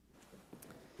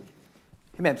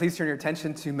Amen. Please turn your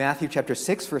attention to Matthew chapter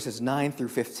 6, verses 9 through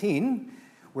 15.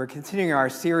 We're continuing our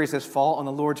series this fall on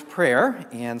the Lord's Prayer,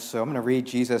 and so I'm going to read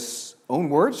Jesus' own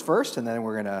words first, and then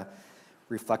we're going to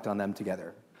reflect on them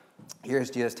together. Here's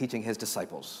Jesus teaching his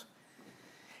disciples.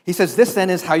 He says, "This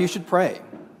then is how you should pray.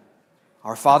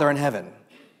 Our Father in heaven,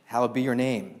 hallowed be your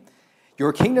name.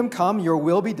 Your kingdom come, your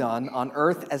will be done on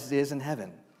earth as it is in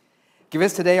heaven. Give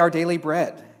us today our daily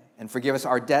bread, and forgive us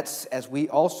our debts as we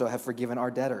also have forgiven our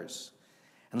debtors.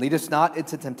 And lead us not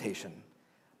into temptation,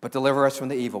 but deliver us from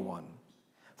the evil one.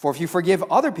 For if you forgive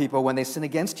other people when they sin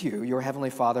against you, your heavenly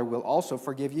Father will also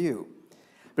forgive you.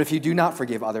 But if you do not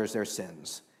forgive others their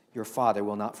sins, your Father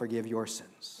will not forgive your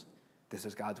sins." This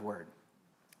is God's word.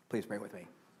 Please pray with me.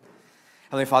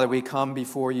 Heavenly Father, we come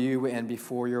before you and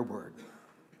before your word.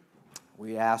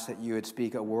 We ask that you would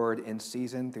speak a word in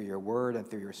season through your word and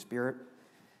through your spirit,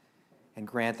 and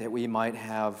grant that we might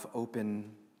have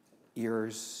open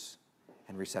ears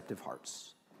and receptive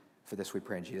hearts. For this we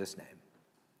pray in Jesus' name.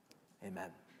 Amen.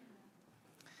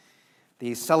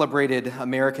 The celebrated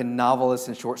American novelist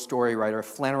and short story writer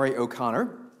Flannery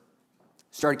O'Connor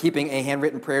started keeping a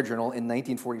handwritten prayer journal in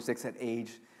 1946 at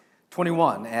age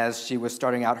 21 as she was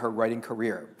starting out her writing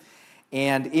career.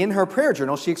 And in her prayer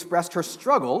journal, she expressed her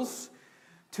struggles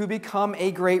to become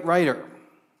a great writer.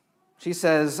 She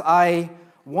says, "I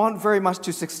want very much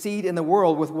to succeed in the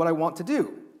world with what I want to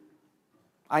do.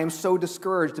 I am so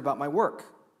discouraged about my work.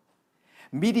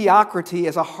 Mediocrity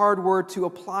is a hard word to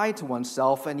apply to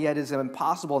oneself, and yet it is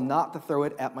impossible not to throw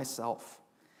it at myself.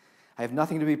 I have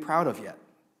nothing to be proud of yet.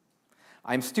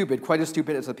 I am stupid, quite as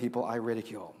stupid as the people I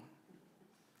ridicule."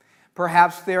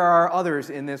 Perhaps there are others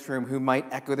in this room who might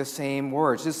echo the same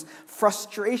words. This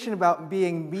frustration about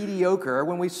being mediocre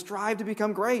when we strive to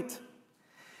become great.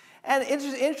 And it's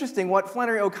interesting what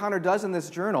Flannery O'Connor does in this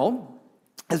journal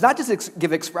is not just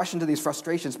give expression to these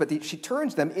frustrations, but she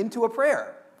turns them into a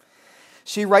prayer.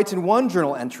 She writes in one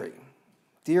journal entry,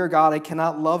 "Dear God, I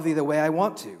cannot love thee the way I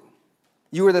want to.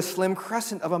 You are the slim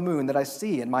crescent of a moon that I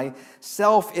see, and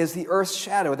myself is the earth's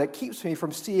shadow that keeps me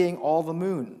from seeing all the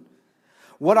moon.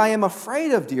 What I am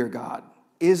afraid of, dear God,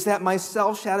 is that my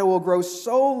self-shadow will grow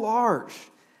so large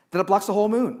that it blocks the whole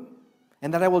moon,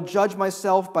 and that I will judge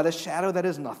myself by the shadow that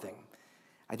is nothing.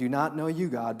 I do not know you,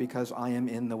 God, because I am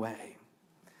in the way."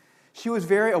 She was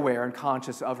very aware and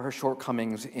conscious of her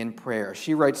shortcomings in prayer.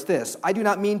 She writes this, "I do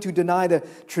not mean to deny the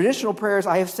traditional prayers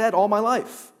I have said all my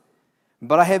life,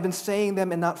 but I have been saying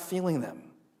them and not feeling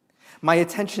them. My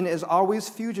attention is always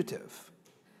fugitive.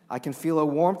 I can feel a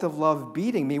warmth of love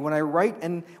beating me when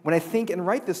I think and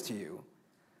write this to you.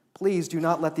 Please do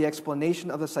not let the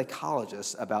explanation of the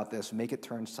psychologists about this make it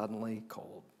turn suddenly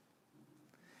cold."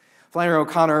 Flannery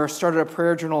O'Connor started a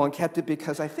prayer journal and kept it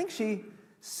because I think she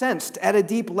sensed at a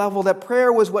deep level that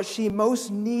prayer was what she most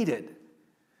needed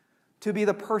to be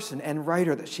the person and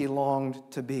writer that she longed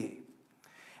to be.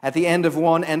 At the end of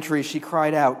one entry, she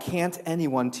cried out, "Can't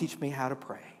anyone teach me how to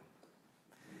pray?"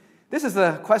 This is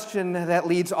the question that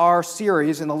leads our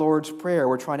series in the Lord's Prayer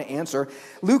we're trying to answer.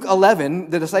 Luke 11,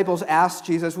 the disciples asked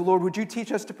Jesus, "Well, Lord, would you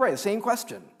teach us to pray?" The same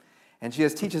question. And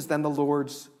Jesus teaches them the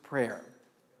Lord's Prayer.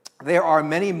 There are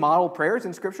many model prayers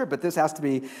in Scripture, but this has to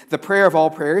be the prayer of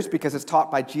all prayers because it's taught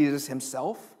by Jesus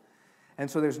himself. And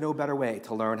so there's no better way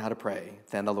to learn how to pray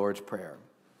than the Lord's Prayer.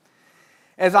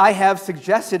 As I have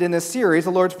suggested in this series,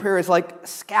 the Lord's Prayer is like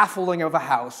scaffolding of a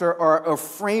house or a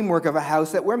framework of a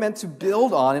house that we're meant to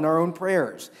build on in our own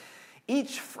prayers.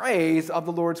 Each phrase of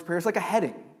the Lord's Prayer is like a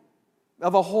heading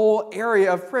of a whole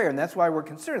area of prayer, and that's why we're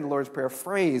considering the Lord's Prayer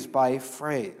phrase by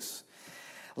phrase.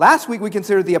 Last week, we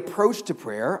considered the approach to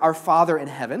prayer, our Father in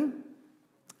heaven,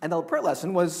 and the prayer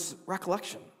lesson was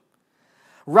recollection.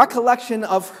 Recollection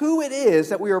of who it is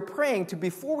that we are praying to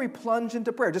before we plunge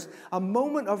into prayer, just a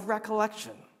moment of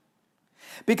recollection.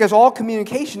 Because all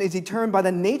communication is determined by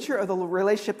the nature of the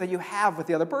relationship that you have with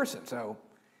the other person. So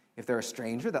if they're a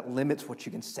stranger, that limits what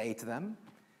you can say to them.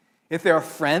 If they're a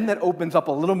friend, that opens up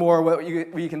a little more what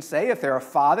you can say. If they're a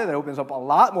father, that opens up a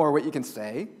lot more what you can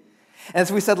say.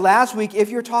 As we said last week, if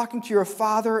you're talking to your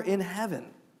Father in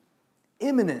heaven,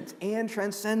 immanent and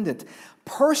transcendent,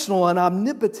 personal and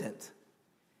omnipotent,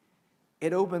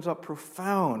 it opens up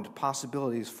profound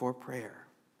possibilities for prayer.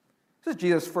 This is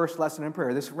Jesus' first lesson in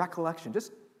prayer, this recollection,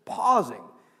 just pausing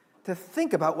to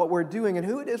think about what we're doing and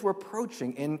who it is we're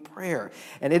approaching in prayer.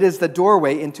 And it is the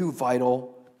doorway into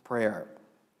vital prayer.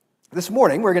 This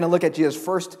morning, we're going to look at Jesus'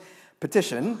 first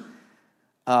petition.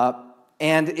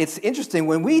 And it's interesting,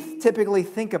 when we typically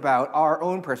think about our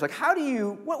own prayers, like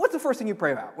what's the first thing you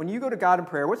pray about? When you go to God in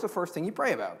prayer, what's the first thing you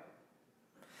pray about?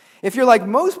 If you're like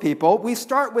most people, we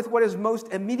start with what is most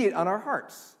immediate on our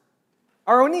hearts,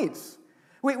 our own needs.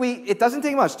 It doesn't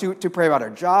take much to pray about our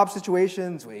job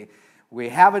situations. We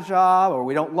have a job, or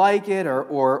we don't like it,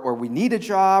 or we need a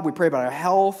job. We pray about our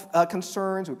health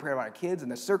concerns. We pray about our kids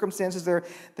and the circumstances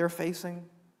they're facing.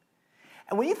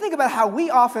 And when you think about how we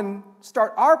often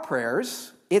start our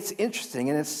prayers, it's interesting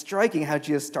and it's striking how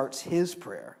Jesus starts his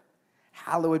prayer.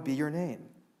 Hallowed be your name.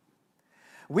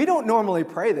 We don't normally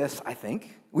pray this, I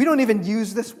think. We don't even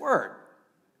use this word.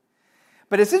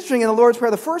 But it's interesting, in the Lord's Prayer,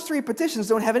 the first three petitions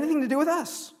don't have anything to do with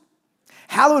us.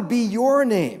 Hallowed be your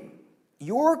name,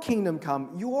 your kingdom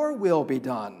come, your will be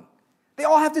done. They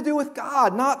all have to do with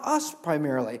God, not us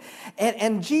primarily.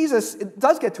 And Jesus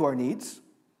does get to our needs.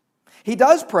 He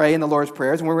does pray in the Lord's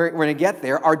prayers, and we're going to get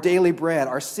there, our daily bread,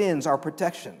 our sins, our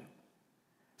protection.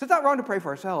 So it's not wrong to pray for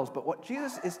ourselves, but what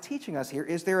Jesus is teaching us here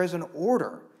is there is an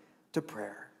order to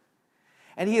prayer.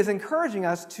 And he is encouraging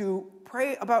us to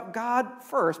pray about God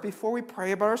first before we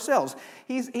pray about ourselves.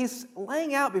 He's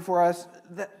laying out before us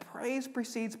that praise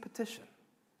precedes petition.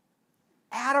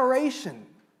 Adoration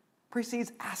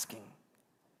precedes asking.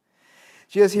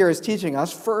 Jesus here is teaching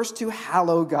us first to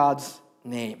hallow God's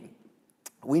name.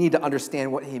 We need to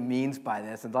understand what he means by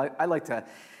this. And I'd like to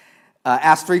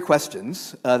ask three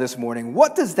questions this morning.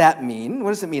 What does that mean?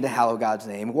 What does it mean to hallow God's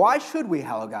name? Why should we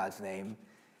hallow God's name?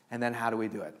 And then how do we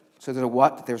do it? So there's a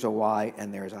what, there's a why,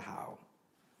 and there's a how.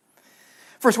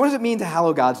 First, what does it mean to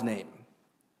hallow God's name?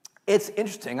 It's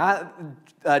interesting.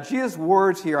 Jesus'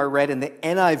 words here are read in the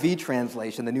NIV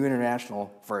translation, the New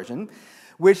International Version,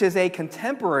 which is a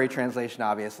contemporary translation,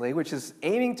 obviously, which is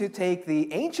aiming to take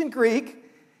the ancient Greek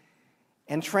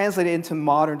and translate it into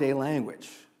modern-day language.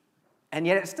 And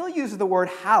yet it still uses the word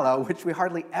hallow, which we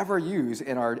hardly ever use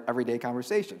in our everyday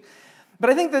conversation. But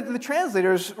I think that the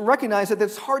translators recognize that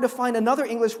it's hard to find another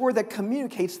English word that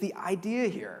communicates the idea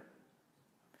here.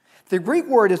 The Greek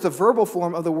word is the verbal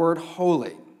form of the word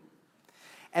holy.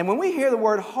 And when we hear the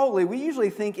word holy, we usually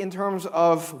think in terms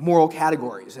of moral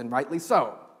categories, and rightly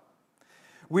so.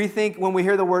 When we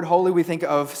hear the word holy, we think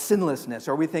of sinlessness,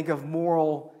 or we think of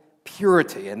moral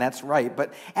purity, and that's right.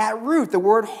 But at root, the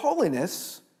word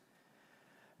holiness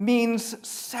means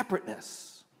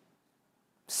separateness,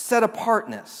 set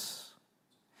apartness.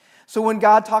 So when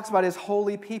God talks about his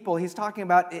holy people, he's talking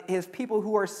about his people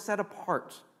who are set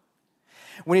apart.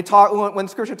 When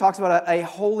Scripture talks about a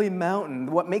holy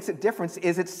mountain, what makes it different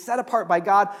is it's set apart by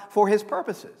God for his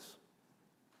purposes.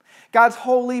 God's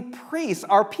holy priests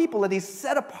are people that he's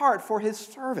set apart for his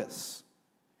service.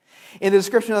 In the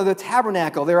description of the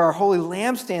tabernacle, there are holy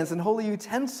lampstands and holy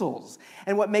utensils.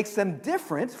 And what makes them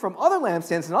different from other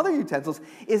lampstands and other utensils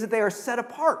is that they are set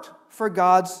apart for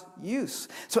God's use.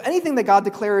 So anything that God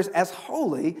declares as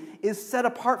holy is set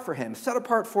apart for him, set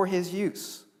apart for his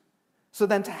use. So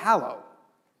then to hallow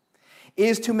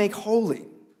is to make holy,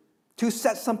 to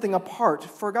set something apart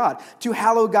for God. To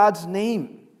hallow God's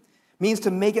name means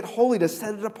to make it holy, to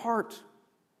set it apart.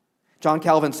 John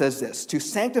Calvin says this: to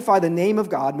sanctify the name of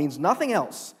God means nothing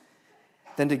else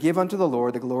than to give unto the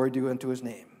Lord the glory due unto his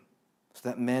name, so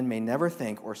that men may never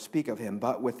think or speak of him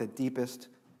but with the deepest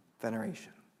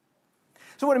veneration.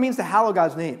 So what it means to hallow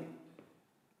God's name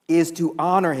is to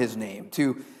honor his name,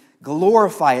 to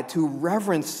glorify it, to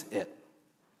reverence it.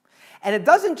 And it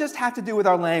doesn't just have to do with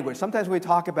our language. Sometimes when we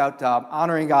talk about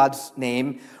honoring God's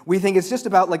name, we think it's just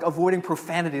about like avoiding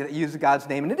profanity that uses God's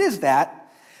name, and it is that.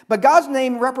 But God's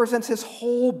name represents his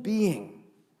whole being.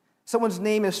 Someone's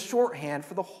name is shorthand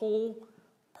for the whole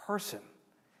person.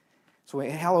 So when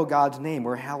we hallow God's name,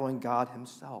 we're hallowing God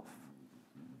himself.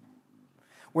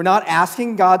 We're not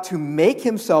asking God to make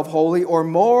himself holy or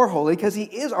more holy, because he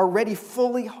is already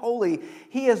fully holy.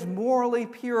 He is morally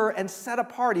pure and set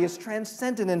apart. He is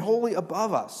transcendent and holy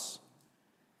above us.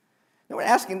 Now,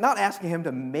 we're not asking him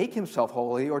to make himself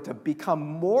holy or to become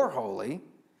more holy.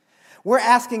 We're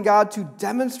asking God to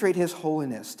demonstrate his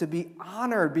holiness, to be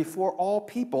honored before all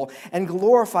people and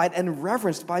glorified and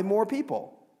reverenced by more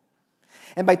people.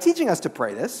 And by teaching us to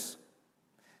pray this,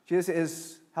 Jesus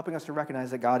is helping us to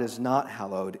recognize that God is not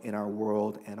hallowed in our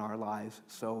world and our lives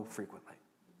so frequently.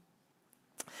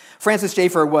 Francis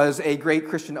Schaeffer was a great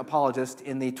Christian apologist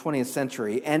in the 20th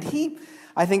century, and he,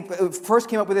 I think, first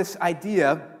came up with this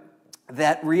idea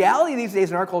that reality these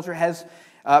days in our culture has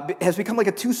become like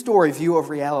a two-story view of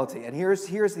reality. And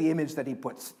here's the image that he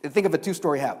puts. Think of a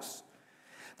two-story house.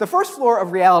 The first floor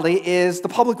of reality is the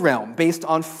public realm, based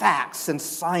on facts and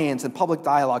science and public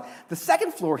dialogue. The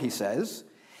second floor, he says,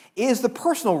 is the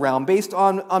personal realm, based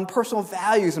on personal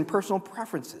values and personal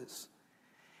preferences.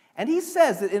 And he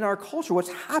says that in our culture,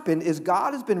 what's happened is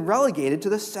God has been relegated to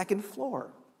the second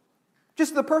floor,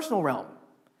 just the personal realm,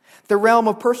 the realm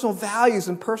of personal values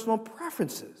and personal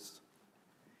preferences.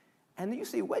 And you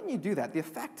see, when you do that, the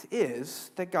effect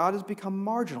is that God has become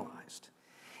marginalized.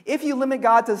 If you limit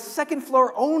God to second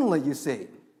floor only, you see,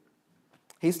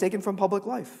 he's taken from public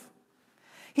life.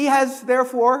 He has,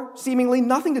 therefore, seemingly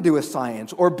nothing to do with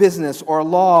science or business or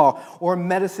law or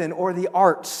medicine or the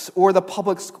arts or the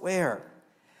public square.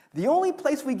 The only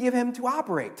place we give him to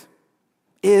operate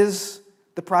is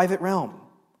the private realm,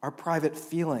 our private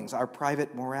feelings, our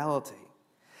private morality.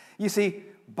 You see,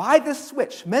 by this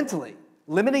switch, mentally,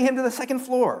 limiting him to the second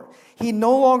floor, he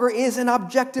no longer is an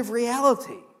objective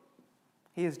reality.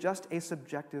 He is just a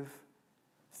subjective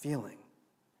feeling.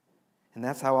 And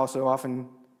that's how also often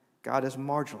God is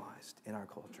marginalized in our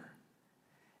culture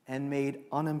and made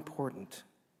unimportant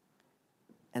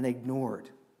and ignored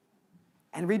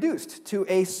and reduced to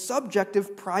a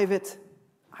subjective, private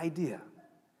idea.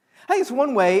 I think it's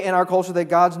one way in our culture that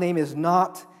God's name is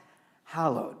not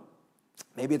hallowed.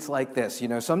 Maybe it's like this.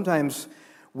 Sometimes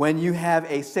when you have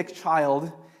a sick child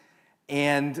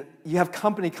and you have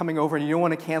company coming over and you don't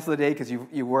want to cancel the day because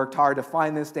you worked hard to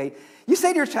find this date, you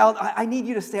say to your child, I need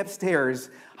you to stay upstairs,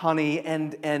 honey,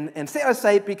 and stay out of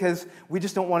sight because we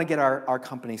just don't want to get our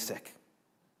company sick.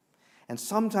 And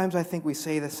sometimes I think we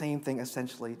say the same thing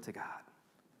essentially to God.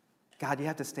 God, you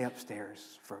have to stay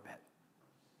upstairs for a bit.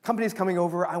 Company's coming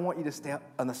over, I want you to stay up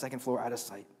on the second floor out of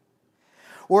sight.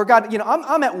 Or God,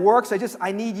 I'm at work, so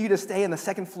I need you to stay on the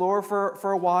second floor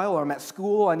for a while. Or I'm at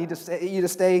school, I need you to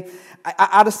stay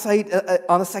out of sight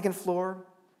on the second floor,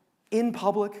 in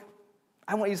public.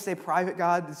 I want you to stay private,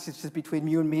 God. It's just between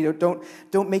you and me.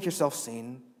 Don't make yourself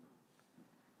seen.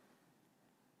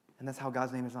 And that's how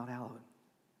God's name is not hallowed.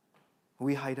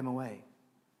 We hide him away.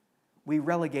 We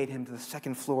relegate him to the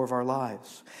second floor of our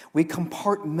lives. We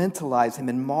compartmentalize him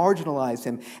and marginalize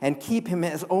him and keep him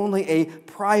as only a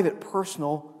private,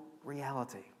 personal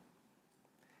reality.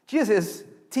 Jesus is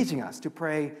teaching us to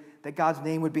pray that God's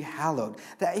name would be hallowed,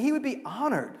 that he would be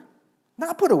honored,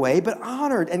 not put away, but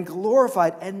honored and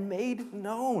glorified and made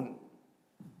known.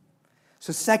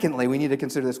 So secondly, we need to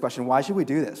consider this question: why should we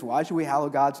do this? Why should we hallow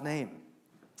God's name?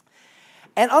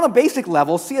 And on a basic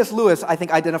level, C.S. Lewis, I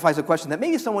think, identifies a question that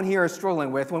maybe someone here is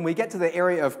struggling with when we get to the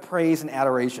area of praise and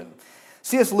adoration.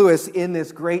 C.S. Lewis, in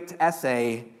this great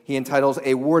essay he entitles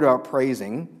A Word About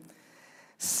Praising,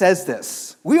 says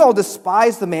this: "We all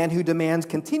despise the man who demands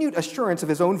continued assurance of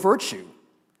his own virtue,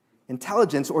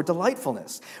 intelligence, or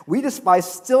delightfulness. We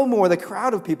despise still more the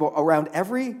crowd of people around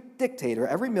every dictator,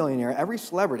 every millionaire, every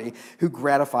celebrity who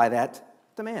gratify that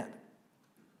demand."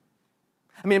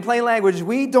 In plain language,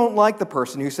 we don't like the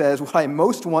person who says, what I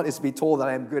most want is to be told that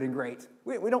I am good and great.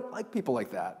 We don't like people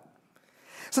like that.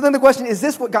 So then the question, is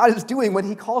this what God is doing when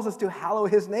he calls us to hallow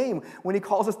his name, when he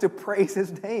calls us to praise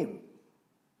his name?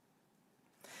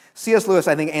 C.S. Lewis,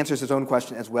 I think, answers his own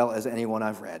question as well as anyone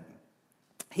I've read.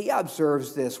 He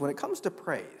observes this when it comes to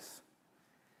praise.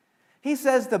 He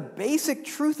says the basic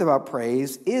truth about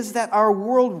praise is that our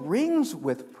world rings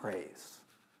with praise.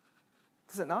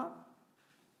 Does it not?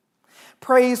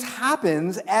 Praise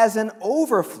happens as an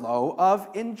overflow of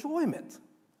enjoyment.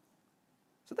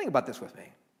 So think about this with me.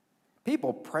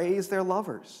 People praise their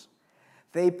lovers.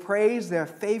 They praise their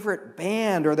favorite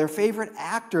band or their favorite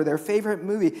actor, their favorite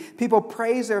movie. People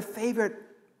praise their favorite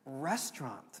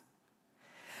restaurant.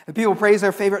 And people praise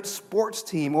their favorite sports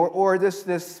team or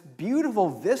this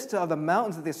beautiful vista of the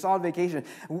mountains that they saw on vacation.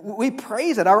 We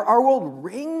praise it. Our world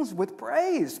rings with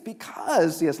praise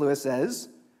because, C.S. Lewis says,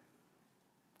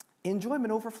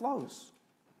 enjoyment overflows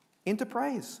into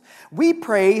praise. We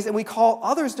praise and we call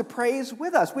others to praise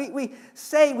with us. We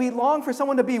say we long for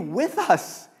someone to be with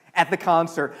us at the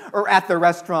concert or at the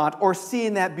restaurant or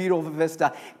seeing that beautiful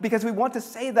vista because we want to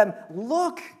say to them,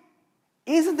 look,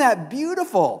 isn't that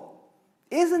beautiful?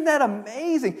 Isn't that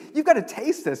amazing? You've got to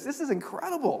taste this. This is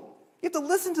incredible. You have to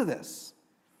listen to this.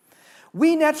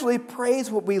 We naturally praise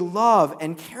what we love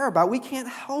and care about. We can't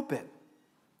help it.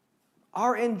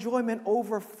 Our enjoyment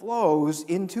overflows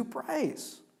into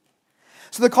praise.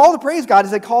 So the call to praise God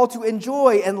is a call to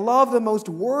enjoy and love the most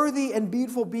worthy and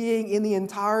beautiful being in the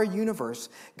entire universe,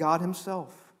 God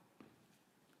himself.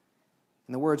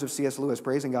 In the words of C.S. Lewis,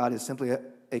 praising God is simply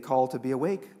a call to be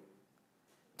awake,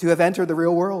 to have entered the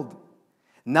real world,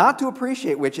 not to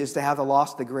appreciate which is to have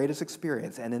lost the greatest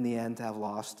experience, and in the end to have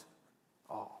lost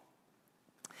all.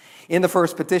 In the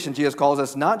first petition, Jesus calls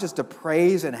us not just to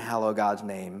praise and hallow God's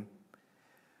name,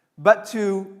 but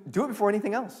to do it before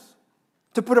anything else,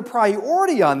 to put a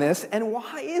priority on this. And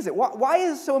why is it? Why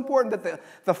is it so important that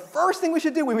the first thing we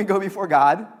should do when we go before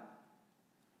God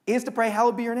is to pray,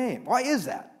 hallowed be your name? Why is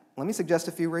that? Let me suggest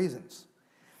a few reasons.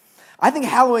 I think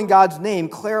hallowing God's name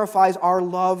clarifies our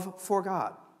love for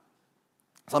God.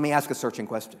 So let me ask a searching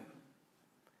question.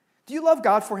 Do you love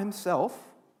God for himself?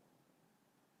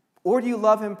 Or do you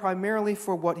love him primarily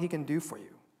for what he can do for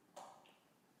you?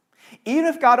 Even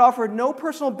if God offered no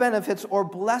personal benefits or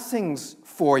blessings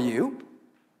for you,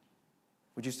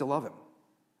 would you still love him?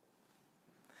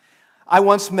 I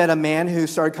once met a man who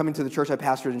started coming to the church I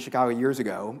pastored in Chicago years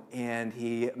ago, and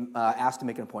he asked to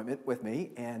make an appointment with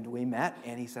me, and we met,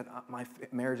 and he said, my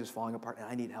marriage is falling apart, and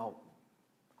I need help.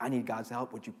 I need God's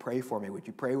help. Would you pray for me? Would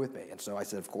you pray with me? And so I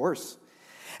said, of course.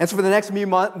 And so for the next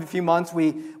few months,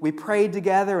 we prayed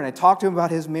together, and I talked to him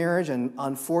about his marriage, and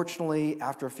unfortunately,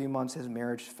 after a few months, his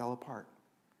marriage fell apart.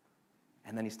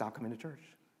 And then he stopped coming to church.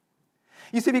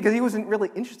 You see, because he wasn't really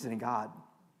interested in God.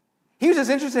 He was just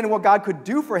interested in what God could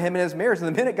do for him in his marriage. And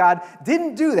the minute God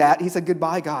didn't do that, he said,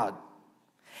 goodbye, God.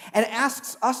 And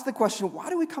asks us the question, why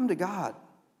do we come to God?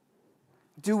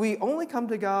 Do we only come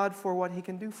to God for what he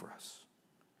can do for us?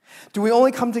 Do we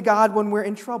only come to God when we're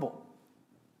in trouble?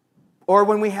 Or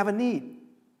when we have a need?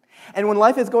 And when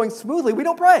life is going smoothly, we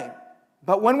don't pray.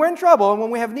 But when we're in trouble and when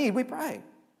we have need, we pray.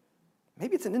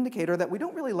 Maybe it's an indicator that we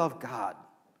don't really love God.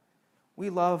 We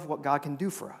love what God can do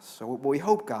for us, or what we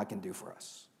hope God can do for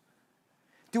us.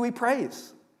 Do we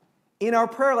praise? In our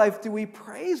prayer life, do we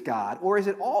praise God, or is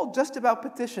it all just about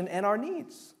petition and our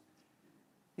needs?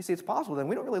 You see, it's possible then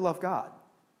we don't really love God.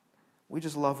 We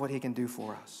just love what he can do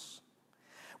for us.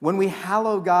 When we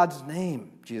hallow God's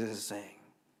name, Jesus is saying,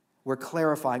 we're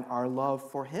clarifying our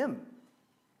love for him,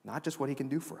 not just what he can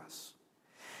do for us.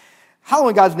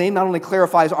 Hallowing God's name not only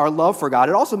clarifies our love for God,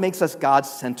 it also makes us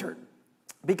God-centered.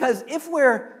 Because if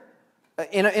we're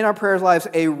in our prayer lives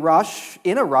in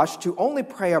a rush to only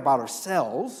pray about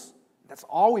ourselves, that's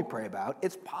all we pray about,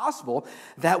 it's possible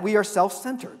that we are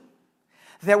self-centered,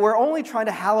 that we're only trying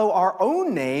to hallow our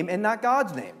own name and not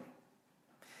God's name,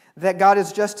 that God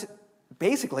is just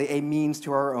basically a means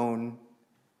to our own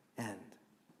end.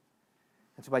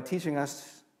 And so by teaching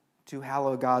us to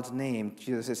hallow God's name,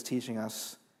 Jesus is teaching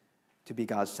us to be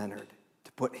God-centered,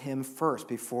 to put him first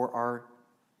before our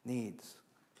needs.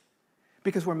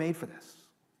 Because we're made for this.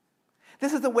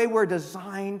 This is the way we're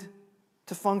designed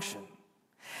to function.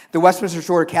 The Westminster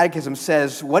Shorter Catechism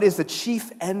says, what is the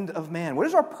chief end of man? What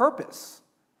is our purpose?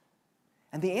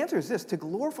 And the answer is this, to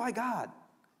glorify God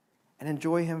and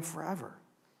enjoy him forever.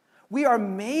 We are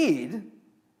made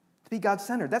to be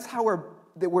God-centered. That's how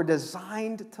we're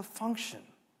designed to function.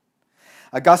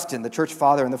 Augustine, the church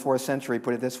father in the 4th century,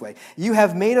 put it this way, you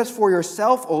have made us for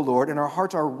yourself, O Lord, and our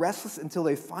hearts are restless until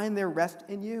they find their rest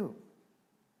in you.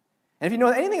 And if you know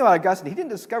anything about Augustine, he didn't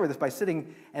discover this by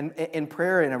sitting in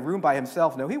prayer in a room by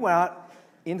himself. No, he went out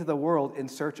into the world in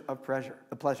search of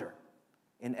pleasure.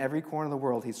 In every corner of the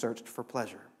world, he searched for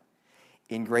pleasure.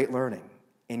 In great learning,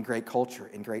 in great culture,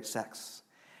 in great sex.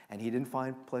 And he didn't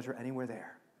find pleasure anywhere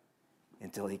there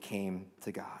until he came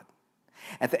to God.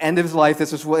 At the end of his life,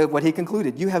 this is what he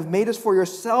concluded. You have made us for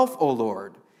yourself, O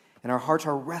Lord, and our hearts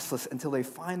are restless until they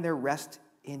find their rest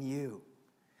in you.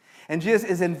 And Jesus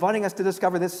is inviting us to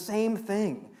discover this same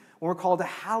thing. When we're called to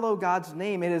hallow God's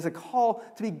name, it is a call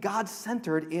to be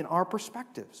God-centered in our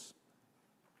perspectives.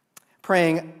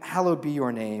 Praying, hallowed be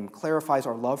your name, clarifies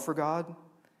our love for God.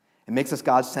 It makes us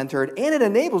God-centered, and it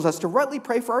enables us to rightly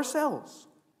pray for ourselves.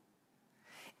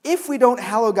 If we don't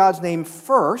hallow God's name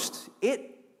first,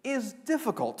 it is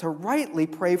difficult to rightly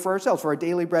pray for ourselves, for our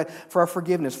daily bread, for our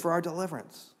forgiveness, for our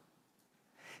deliverance.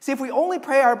 See, if we only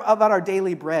pray about our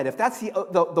daily bread, if that's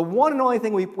the one and only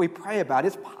thing we pray about,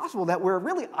 it's possible that we're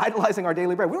really idolizing our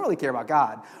daily bread. We don't really care about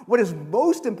God. What is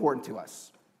most important to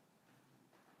us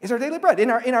is our daily bread. In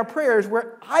our prayers,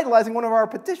 we're idolizing one of our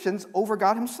petitions over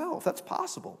God himself. That's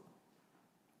possible.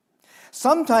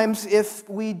 Sometimes, if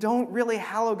we don't really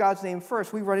hallow God's name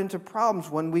first, we run into problems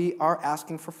when we are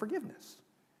asking for forgiveness.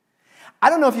 I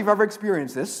don't know if you've ever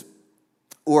experienced this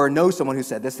or know someone who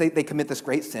said this. They commit this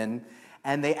great sin,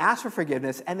 and they ask for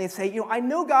forgiveness, and they say, I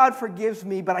know God forgives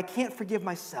me, but I can't forgive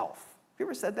myself. Have you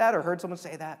ever said that or heard someone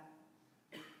say that?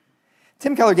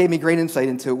 Tim Keller gave me great insight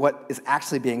into what is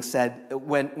actually being said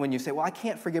when you say, well, I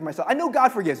can't forgive myself. I know God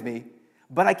forgives me,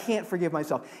 but I can't forgive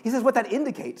myself. He says what that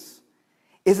indicates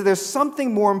is that there's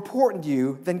something more important to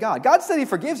you than God. God said he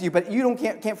forgives you, but you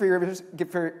can't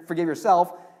forgive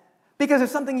yourself because there's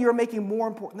something you're making more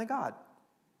important than God.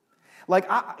 Like,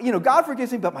 God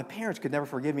forgives me, but my parents could never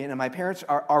forgive me, and my parents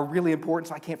are really important,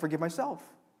 so I can't forgive myself.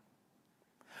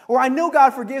 Or I know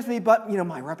God forgives me, but,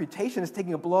 my reputation is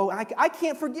taking a blow, and I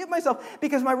can't forgive myself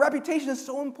because my reputation is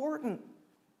so important.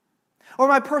 Or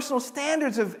my personal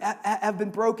standards have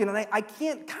been broken, and I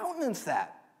can't countenance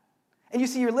that. And you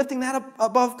see, you're lifting that up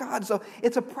above God, so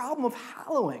it's a problem of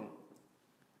hallowing.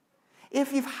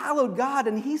 If you've hallowed God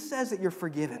and he says that you're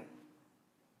forgiven,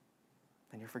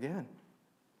 then you're forgiven.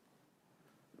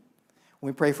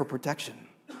 We pray for protection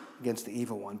against the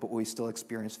evil one, but we still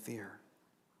experience fear.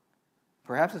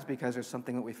 Perhaps it's because there's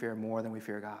something that we fear more than we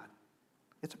fear God.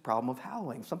 It's a problem of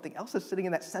hallowing. Something else is sitting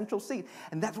in that central seat,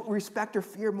 and that's what we respect or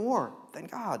fear more than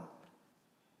God.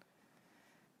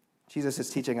 Jesus is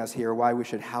teaching us here why we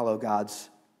should hallow God's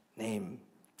name.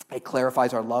 It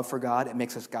clarifies our love for God, it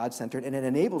makes us God-centered, and it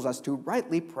enables us to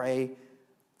rightly pray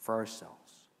for ourselves.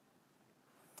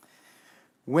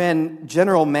 When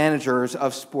general managers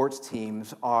of sports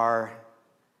teams are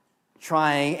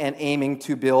trying and aiming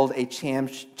to build a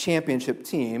championship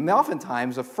team,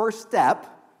 oftentimes the first step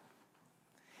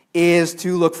is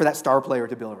to look for that star player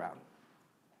to build around.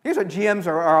 Here's what GMs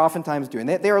are oftentimes doing.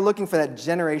 They are looking for that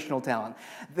generational talent.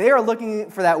 They are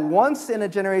looking for that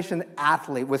once-in-a-generation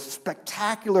athlete with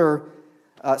spectacular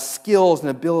skills and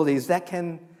abilities that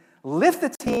can lift the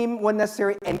team when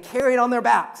necessary and carry it on their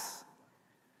backs,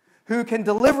 who can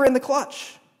deliver in the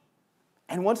clutch.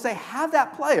 And once they have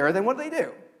that player, then what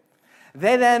do?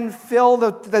 They then fill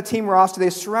the team roster.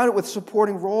 They surround it with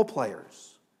supporting role players.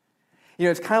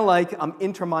 It's kind of like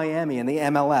Inter Miami in the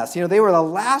MLS. They were the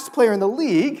last player in the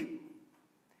league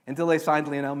until they signed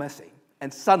Lionel Messi.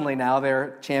 And suddenly now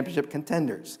they're championship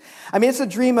contenders. It's a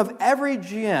dream of every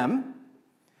GM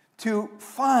to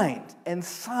find and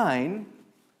sign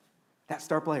that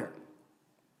star player.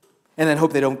 And then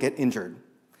hope they don't get injured,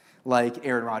 like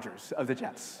Aaron Rodgers of the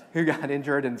Jets, who got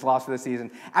injured and lost for the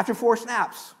season after 4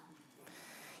 snaps.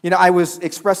 I was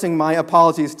expressing my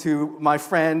apologies to my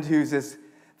friend who's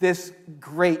this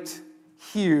great,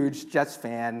 huge Jets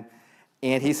fan,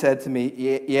 and he said to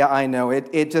me, yeah, I know,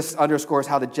 it just underscores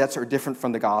how the Jets are different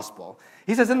from the gospel.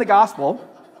 He says, in the gospel,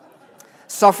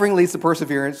 suffering leads to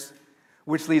perseverance,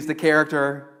 which leads to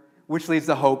character, which leads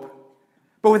to hope.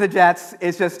 But with the Jets,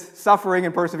 it's just suffering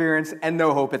and perseverance and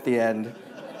no hope at the end.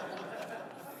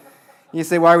 You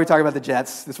say, why are we talking about the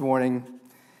Jets this morning?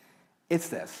 It's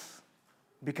this,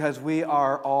 because we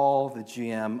are all the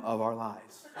GM of our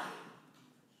lives.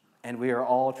 And we are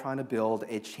all trying to build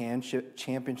a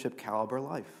championship caliber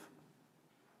life.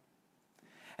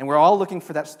 And we're all looking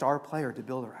for that star player to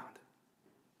build around.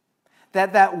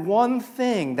 That one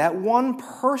thing, that one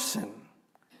person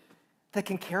that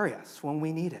can carry us when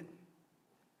we need it.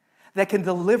 That can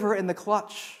deliver in the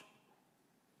clutch.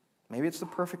 Maybe it's the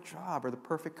perfect job or the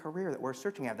perfect career that we're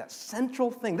searching at. That central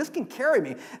thing. This can carry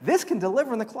me. This can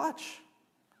deliver in the clutch.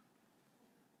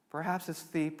 Perhaps it's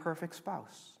the perfect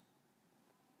spouse.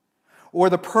 Or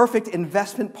the perfect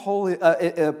investment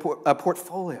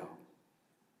portfolio.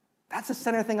 That's the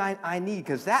center thing I need,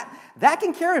 because that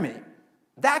can carry me.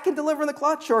 That can deliver in the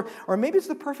clutch. Or maybe it's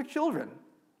the perfect children.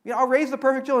 I'll raise the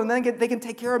perfect children, and then they can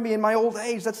take care of me in my old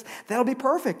age. That'll be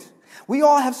perfect. We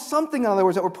all have something, in other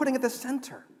words, that we're putting at the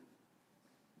center.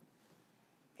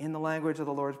 In the language of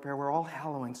the Lord's Prayer, we're all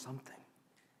hallowing something.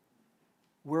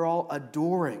 We're all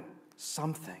adoring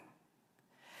something.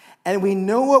 And we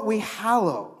know what we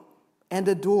hallow and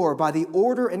adore by the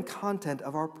order and content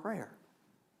of our prayer.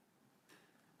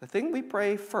 The thing we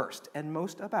pray first and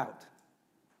most about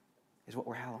is what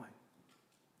we're hallowing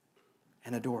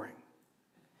and adoring.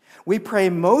 We pray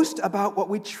most about what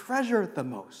we treasure the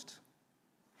most.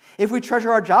 If we treasure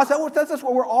our jobs, that's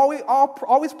what we're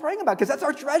always praying about, because that's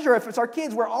our treasure. If it's our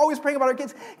kids, we're always praying about our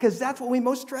kids, because that's what we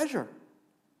most treasure.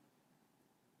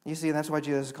 You see, that's why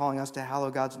Jesus is calling us to hallow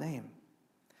God's name.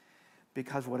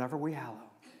 Because whatever we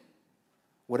hallow,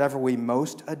 whatever we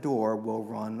most adore will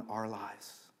run our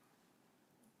lives.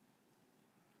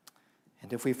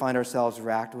 And if we find ourselves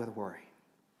racked with worry,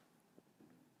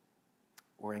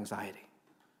 or anxiety,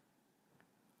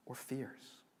 or fears,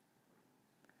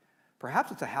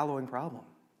 perhaps it's a hallowing problem.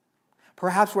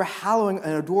 Perhaps we're hallowing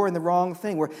and adoring the wrong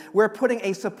thing. We're putting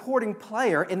a supporting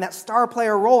player in that star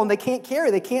player role, and they can't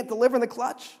deliver in the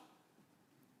clutch.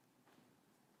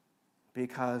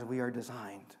 Because we are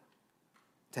designed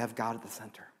to have God at the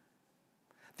center.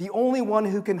 The only one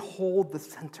who can hold the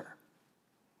center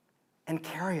and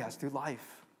carry us through life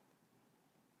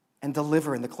and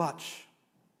deliver in the clutch.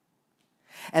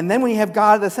 And then when you have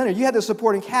God at the center, you have the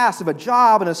supporting cast of a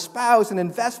job and a spouse and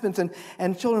investments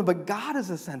and children, but God is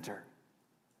the center.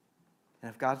 And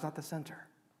if God's not the center,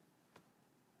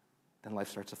 then life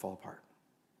starts to fall apart.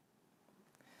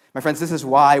 My friends, this is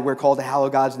why we're called to hallow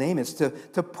God's name. It's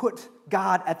to put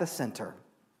God at the center.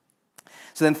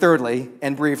 So then thirdly,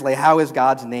 and briefly, how is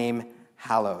God's name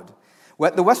hallowed?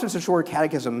 The Westminster Shorter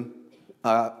Catechism,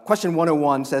 question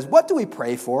 101 says, what do we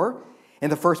pray for in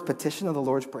the first petition of the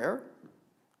Lord's Prayer?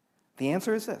 The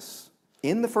answer is this.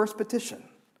 In the first petition,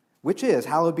 which is,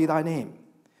 hallowed be thy name,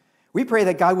 We pray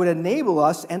that God would enable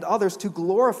us and others to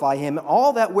glorify him,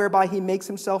 all that whereby he makes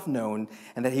himself known,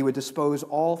 and that he would dispose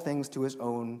all things to his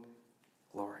own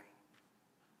glory.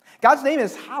 God's name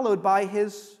is hallowed by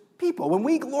his people. When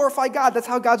we glorify God, that's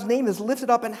how God's name is lifted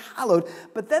up and hallowed.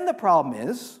 But then the problem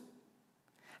is,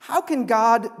 how can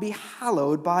God be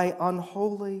hallowed by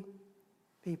unholy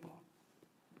people?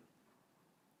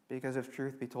 Because if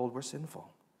truth be told, we're sinful.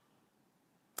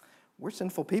 We're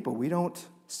sinful people. We don't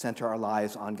center our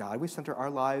lives on God. We center our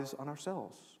lives on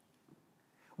ourselves.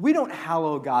 We don't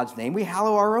hallow God's name. We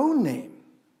hallow our own name.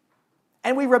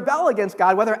 And we rebel against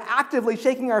God, whether actively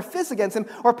shaking our fists against him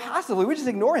or passively. We just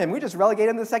ignore him. We just relegate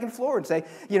him to the second floor and say,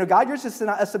 God, you're just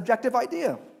a subjective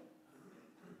idea.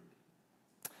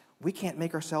 We can't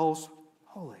make ourselves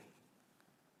holy.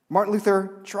 Martin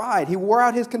Luther tried. He wore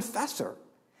out his confessor.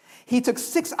 He took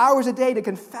 6 hours a day to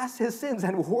confess his sins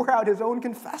and wore out his own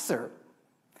confessor.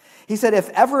 He said, if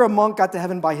ever a monk got to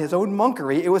heaven by his own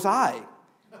monkery, it was I.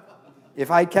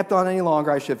 If I had kept on any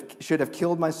longer, I should have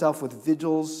killed myself with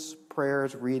vigils,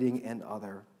 prayers, reading, and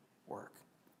other work.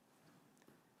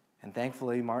 And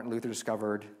thankfully, Martin Luther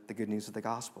discovered the good news of the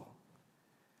gospel,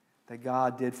 that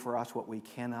God did for us what we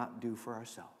cannot do for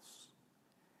ourselves.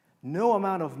 No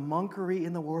amount of monkery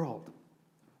in the world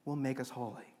will make us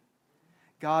holy.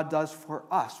 God does for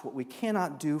us what we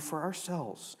cannot do for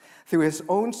ourselves through his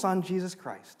own Son, Jesus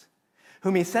Christ,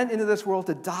 whom he sent into this world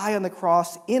to die on the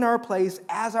cross in our place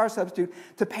as our substitute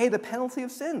to pay the penalty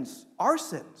of sins, our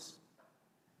sins,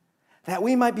 that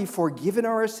we might be forgiven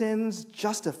our sins,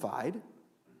 justified,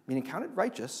 meaning counted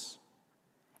righteous,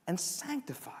 and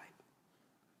sanctified.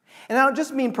 And I don't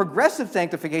just mean progressive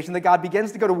sanctification, that God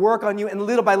begins to go to work on you and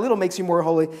little by little makes you more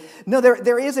holy. No,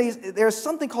 there's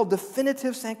something called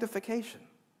definitive sanctification.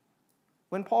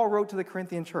 When Paul wrote to the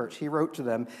Corinthian church, he wrote to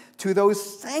them, to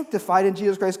those sanctified in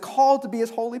Jesus Christ, called to be his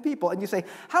holy people. And you say,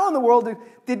 how in the world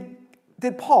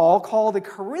did Paul call the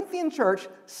Corinthian church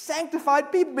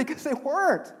sanctified people? Because they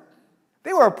weren't.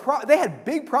 They had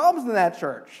big problems in that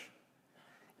church.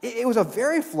 It was a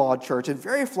very flawed church and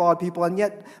very flawed people, and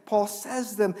yet Paul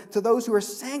says them to those who are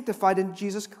sanctified in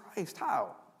Jesus Christ.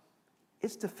 How?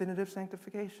 It's definitive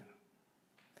sanctification.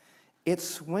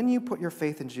 It's when you put your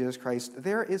faith in Jesus Christ,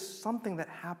 there is something that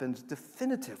happens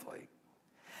definitively.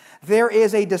 There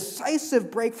is a decisive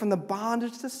break from the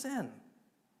bondage to sin.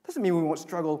 Doesn't mean we won't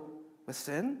struggle with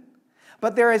sin,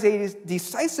 but there is a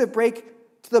decisive break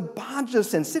to the bondage of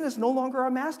sin. Sin is no longer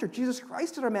our master. Jesus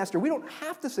Christ is our master. We don't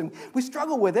have to sin. We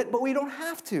struggle with it, but we don't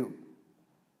have to.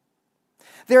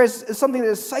 There is something that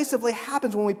decisively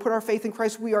happens when we put our faith in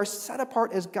Christ. We are set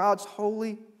apart as God's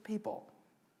holy people.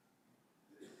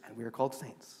 And we are called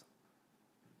saints.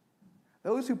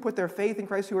 Those who put their faith in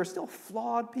Christ, who are still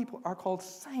flawed people, are called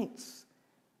saints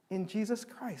in Jesus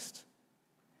Christ.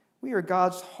 We are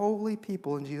God's holy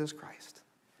people in Jesus Christ,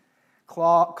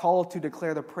 called to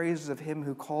declare the praises of him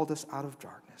who called us out of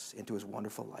darkness into his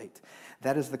wonderful light.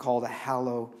 That is the call to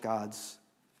hallow God's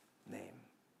name.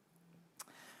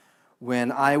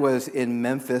 When I was in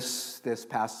Memphis this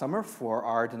past summer for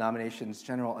our denomination's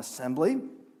General Assembly,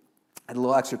 I had a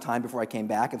little extra time before I came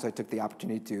back, and so I took the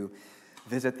opportunity to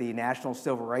visit the National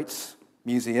Civil Rights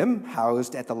Museum,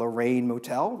 housed at the Lorraine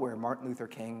Motel, where Martin Luther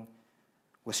King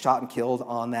was shot and killed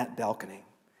on that balcony.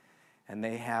 And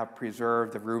they have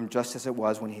preserved the room just as it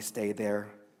was when he stayed there,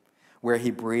 where he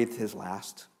breathed his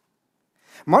last.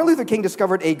 Martin Luther King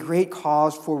discovered a great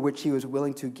cause for which he was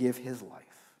willing to give his life.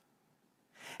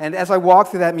 And as I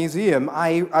walked through that museum,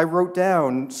 I wrote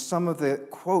down some of the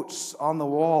quotes on the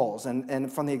walls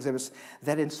and from the exhibits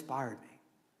that inspired me.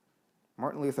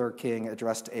 Martin Luther King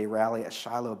addressed a rally at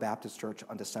Shiloh Baptist Church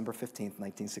on December 15th,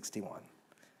 1961.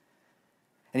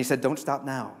 And he said, "Don't stop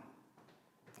now.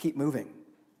 Keep moving.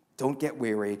 Don't get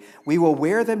weary. We will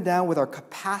wear them down with our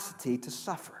capacity to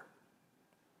suffer."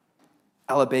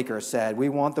 Ella Baker said, "We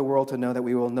want the world to know that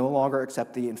we will no longer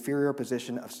accept the inferior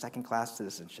position of second-class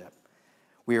citizenship.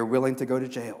 We are willing to go to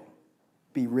jail,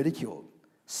 be ridiculed,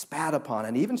 spat upon,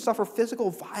 and even suffer physical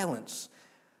violence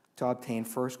to obtain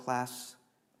first-class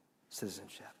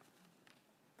citizenship."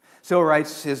 Civil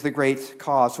rights is the great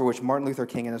cause for which Martin Luther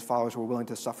King and his followers were willing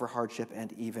to suffer hardship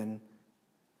and even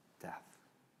death.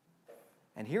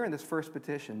 And here in this first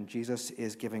petition, Jesus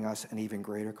is giving us an even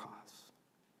greater cause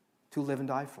to live and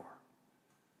die for,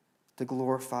 to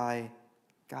glorify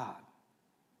God,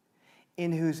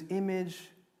 in whose image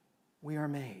we are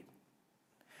made,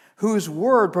 whose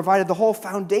word provided the whole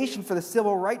foundation for the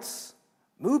civil rights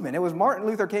movement. It was Martin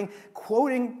Luther King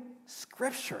quoting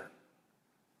Scripture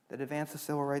that advanced the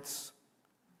civil rights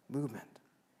movement,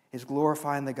 is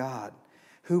glorifying the God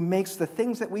who makes the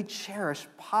things that we cherish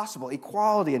possible,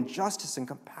 equality and justice and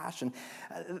compassion.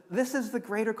 This is the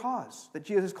greater cause that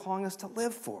Jesus is calling us to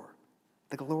live for,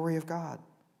 the glory of God.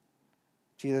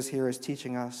 Jesus here is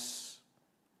teaching us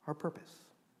our purpose,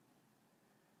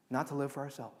 not to live for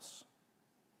ourselves,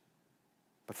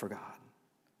 but for God.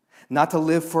 Not to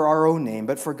live for our own name,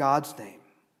 but for God's name.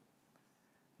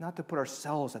 Not to put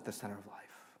ourselves at the center of life,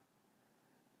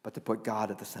 but to put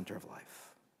God at the center of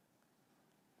life.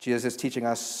 Jesus is teaching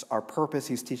us our purpose.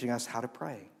 He's teaching us how to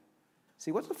pray.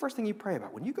 See, what's the first thing you pray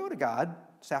about? When you go to God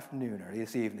this afternoon or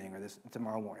this evening or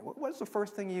tomorrow morning, what is the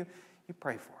first thing you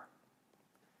pray for?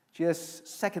 Jesus'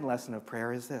 second lesson of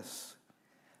prayer is this.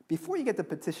 Before you get the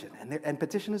petition, and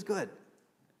petition is good,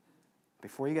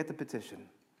 before you get the petition,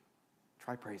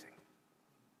 try praising.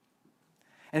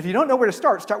 And if you don't know where to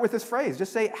start with this phrase.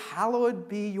 Just say, hallowed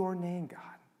be your name, God.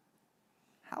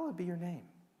 Hallowed be your name.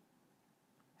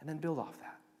 And then build off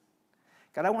that.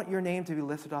 God, I want your name to be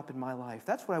lifted up in my life.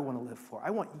 That's what I want to live for.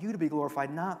 I want you to be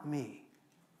glorified, not me.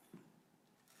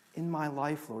 In my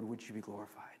life, Lord, would you be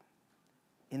glorified?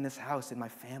 In this house, in my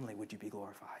family, would you be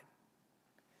glorified?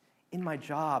 In my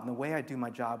job, in the way I do my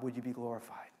job, would you be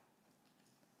glorified?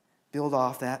 Build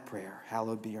off that prayer.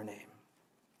 Hallowed be your name.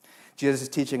 Jesus is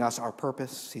teaching us our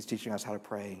purpose. He's teaching us how to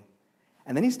pray.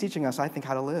 And then he's teaching us, I think,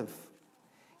 how to live.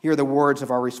 Here are the words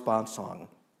of our response song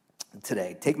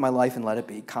today. Take my life and let it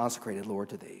be consecrated, Lord,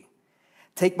 to thee.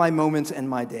 Take my moments and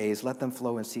my days, let them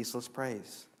flow in ceaseless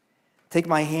praise. Take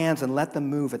my hands and let them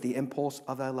move at the impulse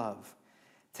of thy love.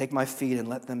 Take my feet and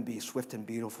let them be swift and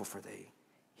beautiful for thee.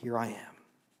 Here I am,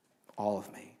 all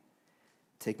of me.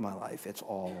 Take my life, it's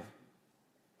all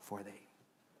for thee.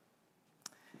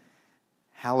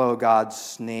 Hallow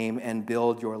God's name and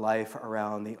build your life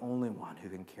around the only one who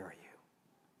can carry you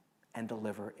and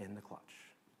deliver in the clutch.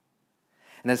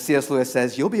 And as C.S. Lewis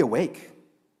says, you'll be awake.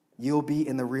 You'll be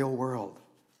in the real world.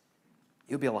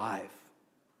 You'll be alive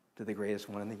to the greatest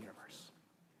one in the universe.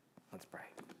 Let's pray.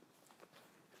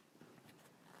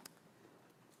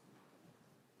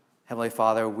 Heavenly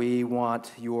Father, we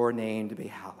want your name to be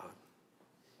hallowed.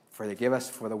 Forgive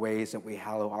us for the ways that we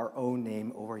hallow our own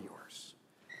name over yours.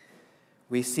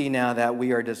 We see now that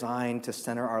we are designed to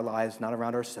center our lives not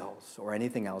around ourselves or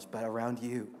anything else, but around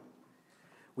you.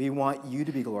 We want you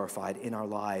to be glorified in our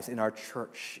lives, in our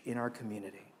church, in our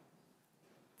community.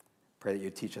 Pray that you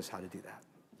teach us how to do that.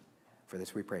 For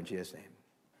this we pray in Jesus' name.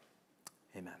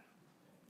 Amen.